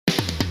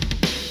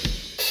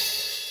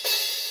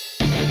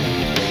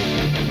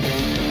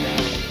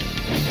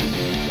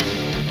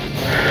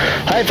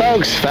Alright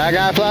folks, Fat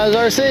Guy Flies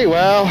RC.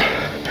 Well,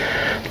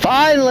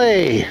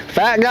 finally,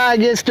 Fat Guy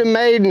gets to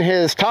maiden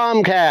his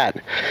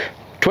Tomcat.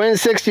 Twin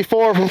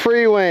 64 from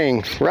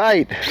FREEWING.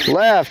 Right,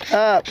 left,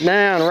 up,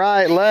 down,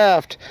 right,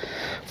 left.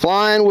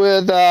 Flying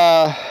with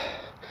a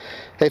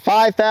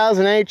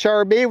 5000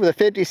 HRB with a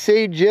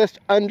 50C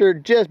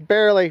just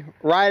barely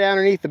right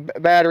underneath the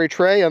battery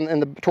tray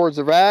towards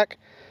the rack.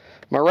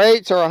 My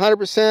rates are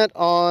 100%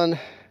 on,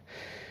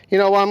 you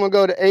know what, I'm going to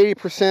go to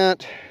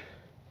 80%.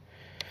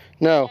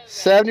 No,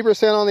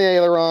 70% on the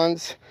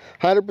ailerons,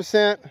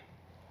 100%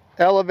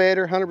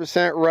 elevator,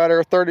 100%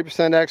 rudder, 30%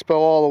 expo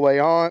all the way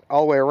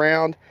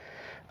around.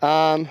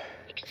 Gonna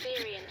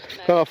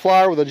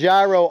fly with a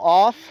gyro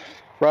off,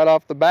 right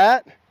off the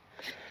bat.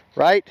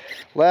 Right,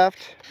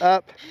 left,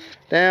 up,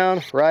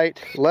 down, right,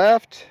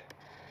 left.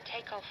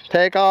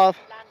 Take off,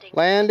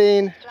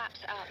 landing.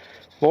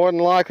 More than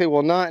likely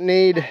will not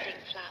need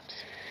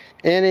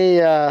any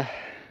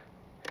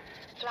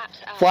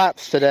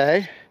flaps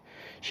today.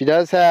 She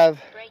does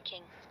have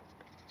braking,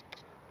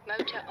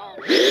 motor on.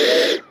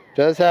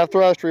 Does have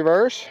thrust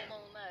reverse.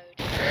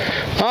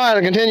 Alright,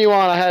 to continue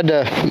on, I had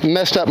to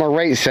messed up my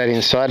rate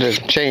settings, so I had to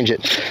change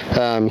it.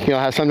 You know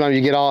how sometimes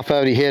you get off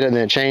of it, you hit it, and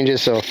then it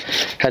changes, so I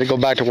had to go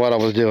back to what I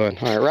was doing.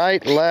 Alright,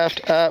 right,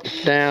 left, up,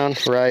 down,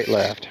 right,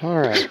 left.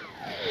 Alright,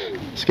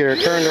 let's get her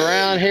turned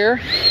around here.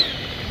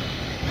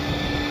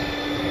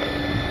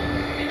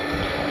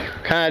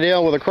 Kind of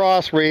dealing with a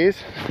cross breeze.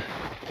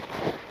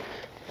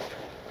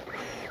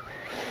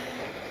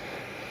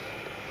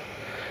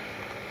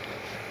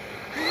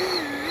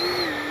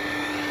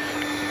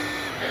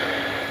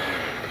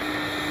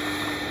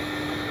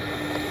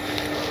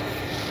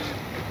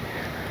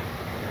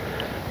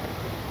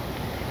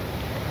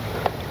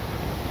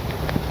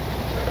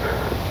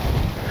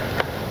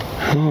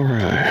 All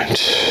right,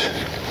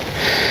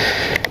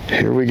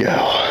 here we go.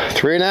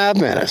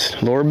 3.5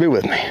 minutes. Lord be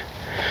with me.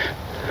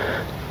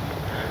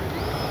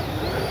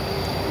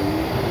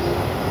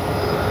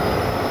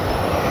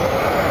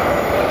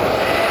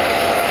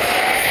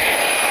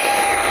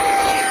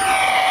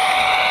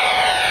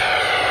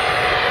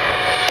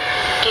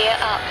 Gear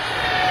up.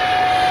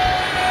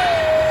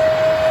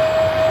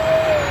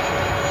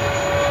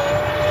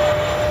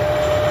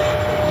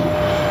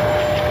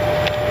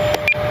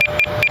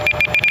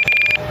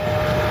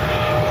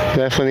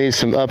 Definitely needs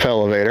some up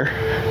elevator.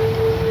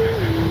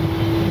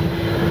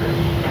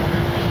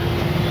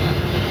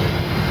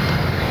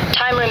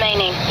 Time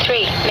remaining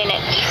 3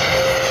 minutes.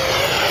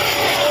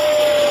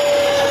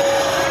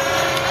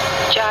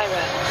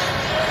 Gyro.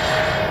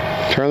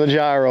 Turn the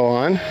gyro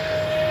on.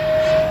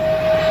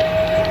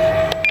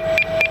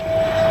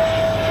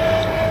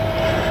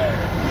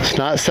 It's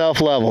not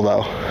self-level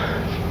though.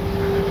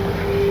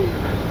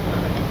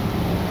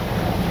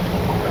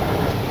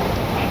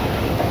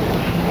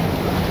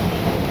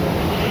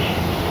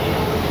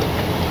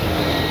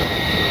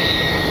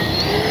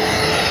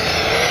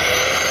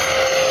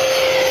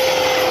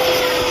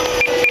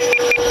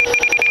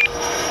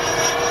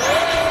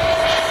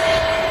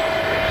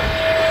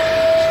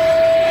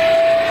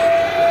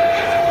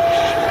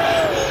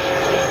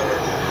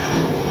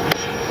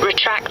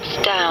 Retracts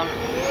down.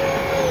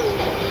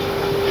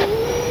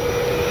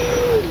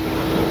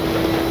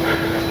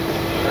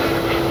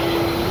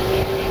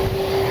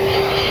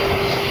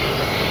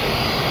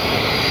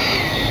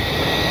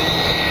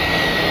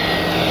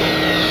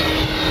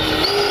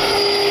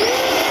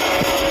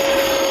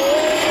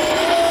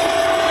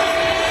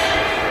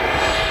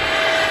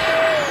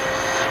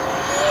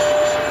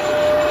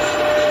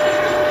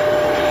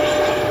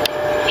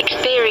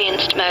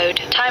 Experienced mode.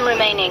 Time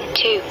remaining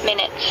 2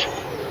 minutes.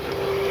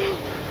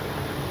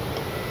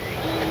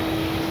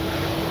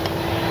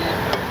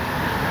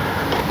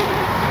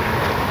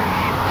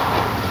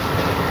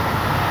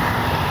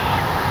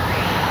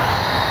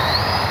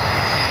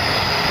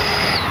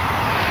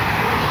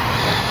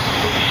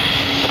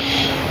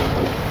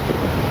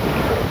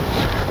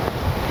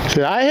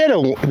 Did I hit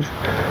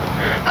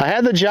I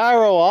had the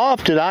gyro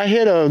off. Did I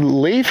hit a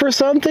leaf or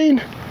something?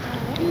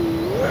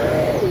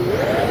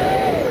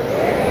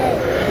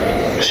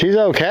 She's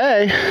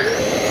okay.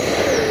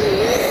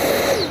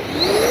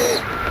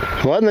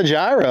 It wasn't the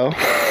gyro.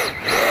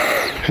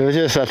 It was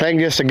just, I think,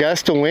 just a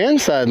gust of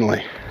wind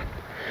suddenly.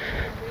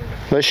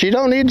 But she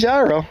don't need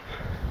gyro.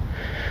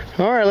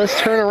 All right, let's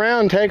turn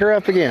around and take her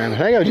up again. I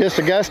think it was just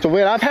a gust of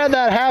wind. I've had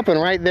that happen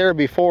right there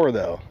before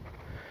though.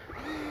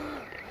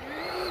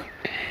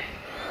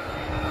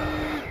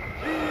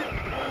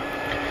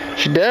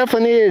 She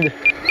definitely needed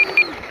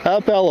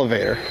up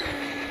elevator.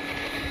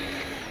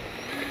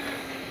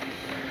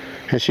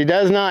 And she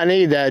does not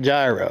need that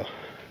gyro.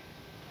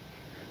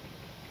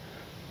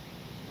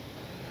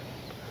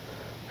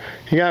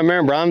 You gotta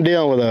remember, I'm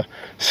dealing with a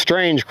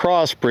strange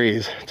cross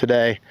breeze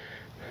today.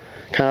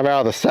 Kind of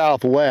out of the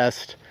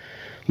southwest.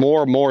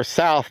 More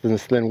south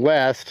than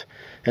west.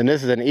 And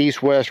this is an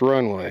east-west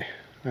runway.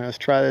 Now let's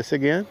try this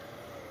again.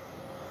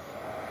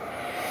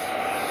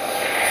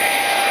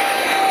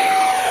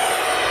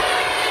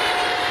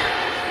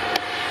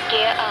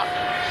 Gear up.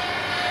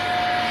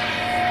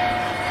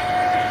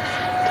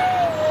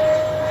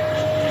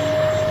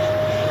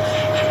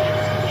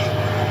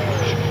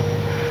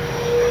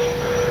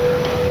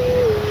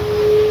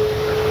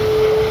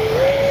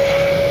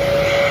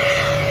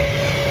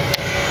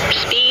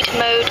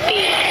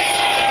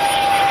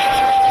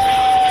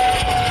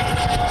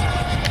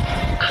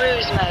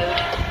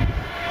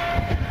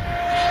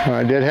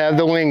 I did have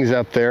the wings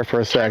up there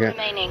for a second.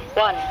 Remaining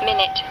 1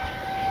 minute.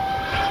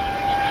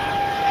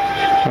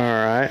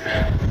 All right.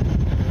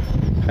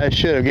 That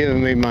should have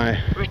given me my...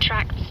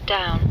 Retracts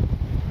down.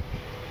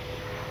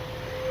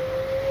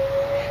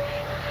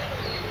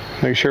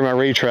 Make sure my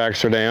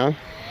retracts are down.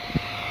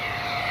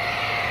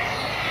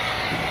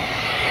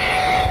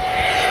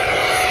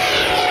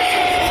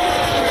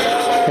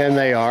 And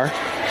they are.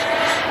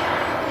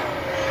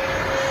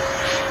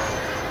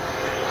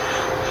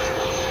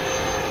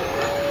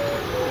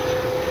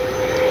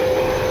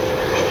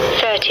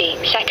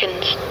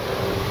 Seconds.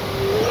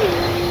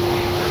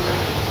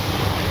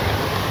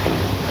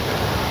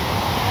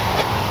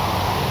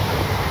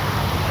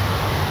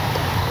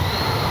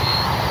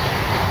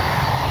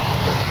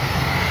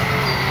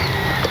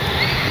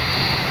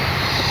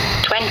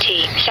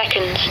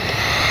 Seconds.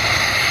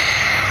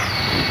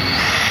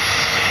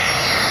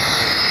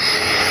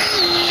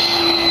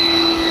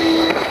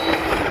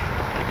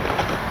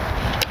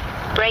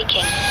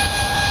 Braking.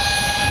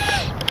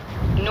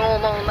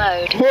 Normal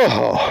mode.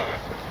 Whoa.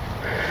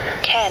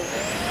 10,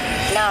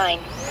 9,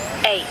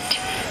 8,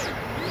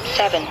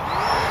 7,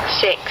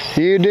 6.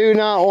 You do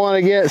not want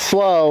to get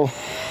slow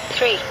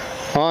 3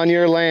 on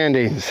your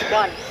landings.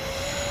 1.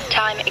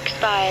 Time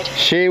expired.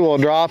 She will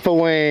drop a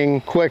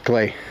wing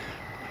quickly.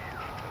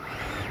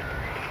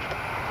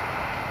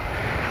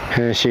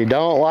 And she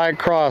don't like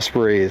cross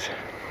breeze.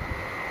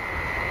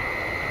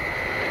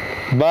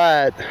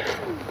 But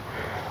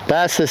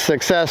that's a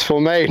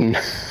successful maiden.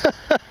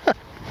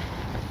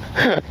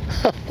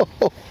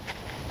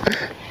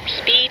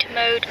 Speed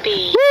mode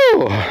B.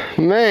 Woo,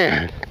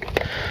 man.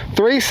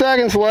 3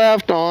 seconds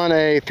left on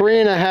a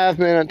 3.5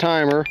 minute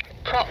timer.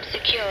 Prop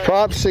secured.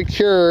 Prop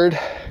secured.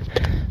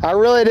 I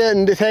really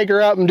didn't take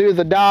her up and do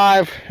the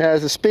dive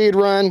as a speed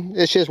run.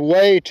 It's just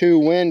way too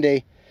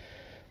windy.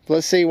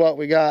 Let's see what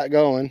we got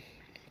going.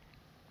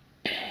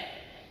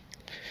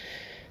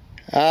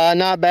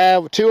 Not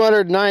bad.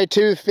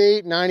 292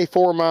 feet,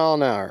 94 mile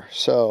an hour.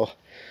 So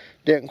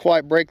didn't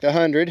quite break the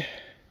 100.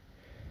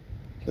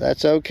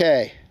 That's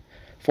okay.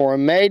 For a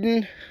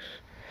maiden,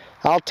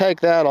 I'll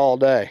take that all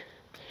day.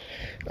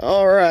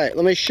 All right,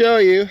 let me show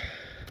you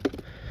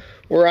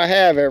where I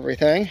have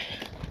everything.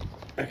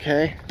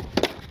 Okay.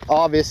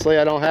 Obviously,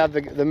 I don't have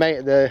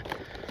the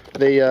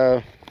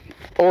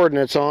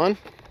ordnance on.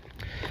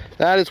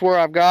 That is where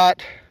I've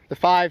got the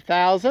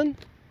 5,000.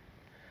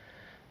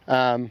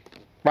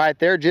 Right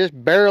there,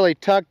 just barely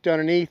tucked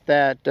underneath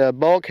that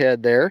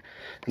bulkhead there.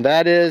 And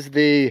that is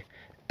the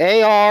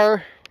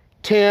AR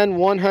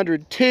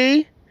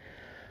 10100T.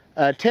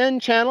 10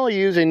 channel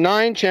using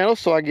 9 channels,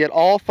 so I get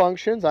all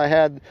functions. I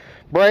had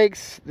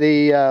brakes,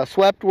 the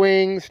swept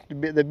wings,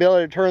 the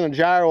ability to turn the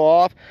gyro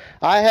off.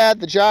 I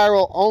had the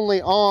gyro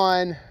only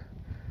on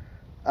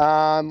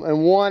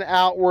and one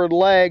outward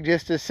leg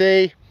just to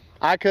see.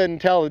 I couldn't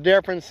tell the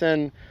difference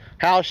in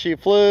how she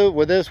flew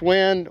with this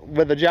wind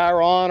with the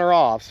gyro on or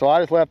off. So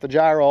I just left the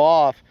gyro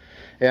off,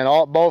 and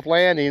both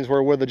landings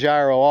were with the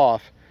gyro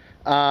off.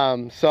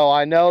 So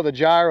I know the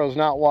gyro is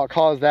not what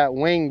caused that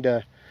wing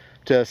to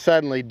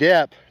suddenly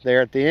dip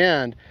there at the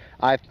end.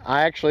 I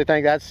actually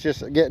think that's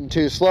just getting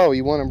too slow.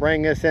 You want to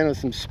bring this in with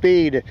some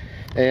speed,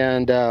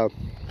 and of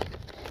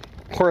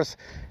course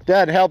it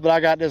doesn't help that I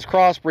got this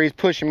cross breeze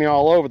pushing me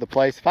all over the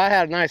place. If I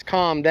had a nice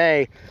calm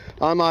day,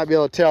 I might be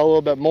able to tell a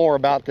little bit more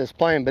about this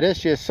plane, but it's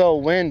just so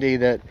windy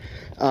that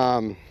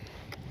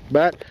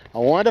but I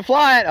wanted to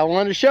fly it. I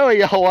wanted to show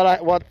you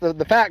what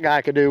the fat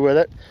guy could do with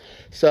it.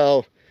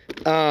 So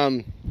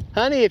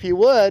honey, if you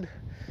would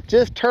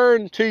just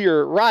turn to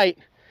your right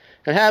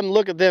and have them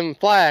look at them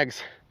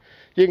flags.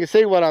 You can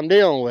see what I'm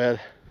dealing with.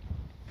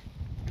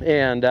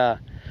 And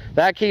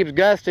that keeps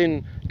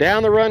gusting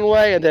down the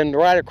runway and then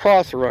right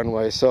across the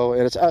runway. So,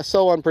 and it's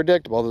so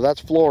unpredictable.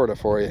 That's Florida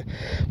for you.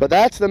 But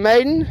that's the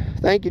maiden.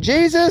 Thank you,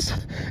 Jesus.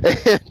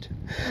 And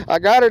I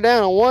got her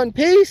down in one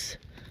piece.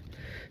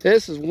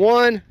 This is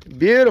one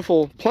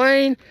beautiful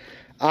plane.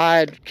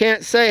 I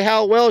can't say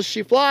how well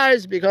she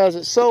flies because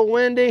it's so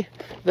windy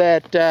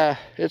that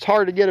it's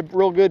hard to get a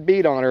real good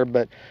beat on her.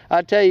 But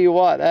I tell you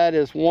what, that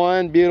is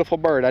one beautiful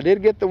bird. I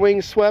did get the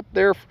wings swept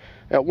there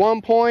at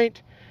one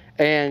point,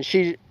 and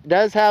she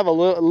does have a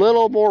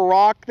little more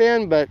rock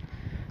then, but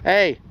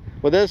hey,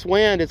 with this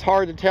wind, it's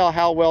hard to tell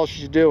how well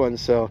she's doing.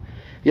 So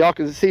y'all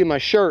can see my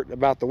shirt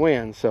about the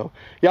wind. So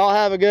y'all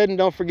have a good one.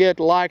 Don't forget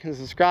to like and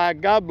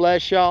subscribe. God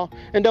bless y'all.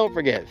 And don't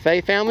forget,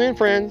 faith, family, and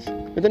friends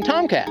within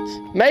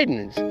Tomcats,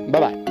 maidens.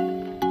 Bye-bye.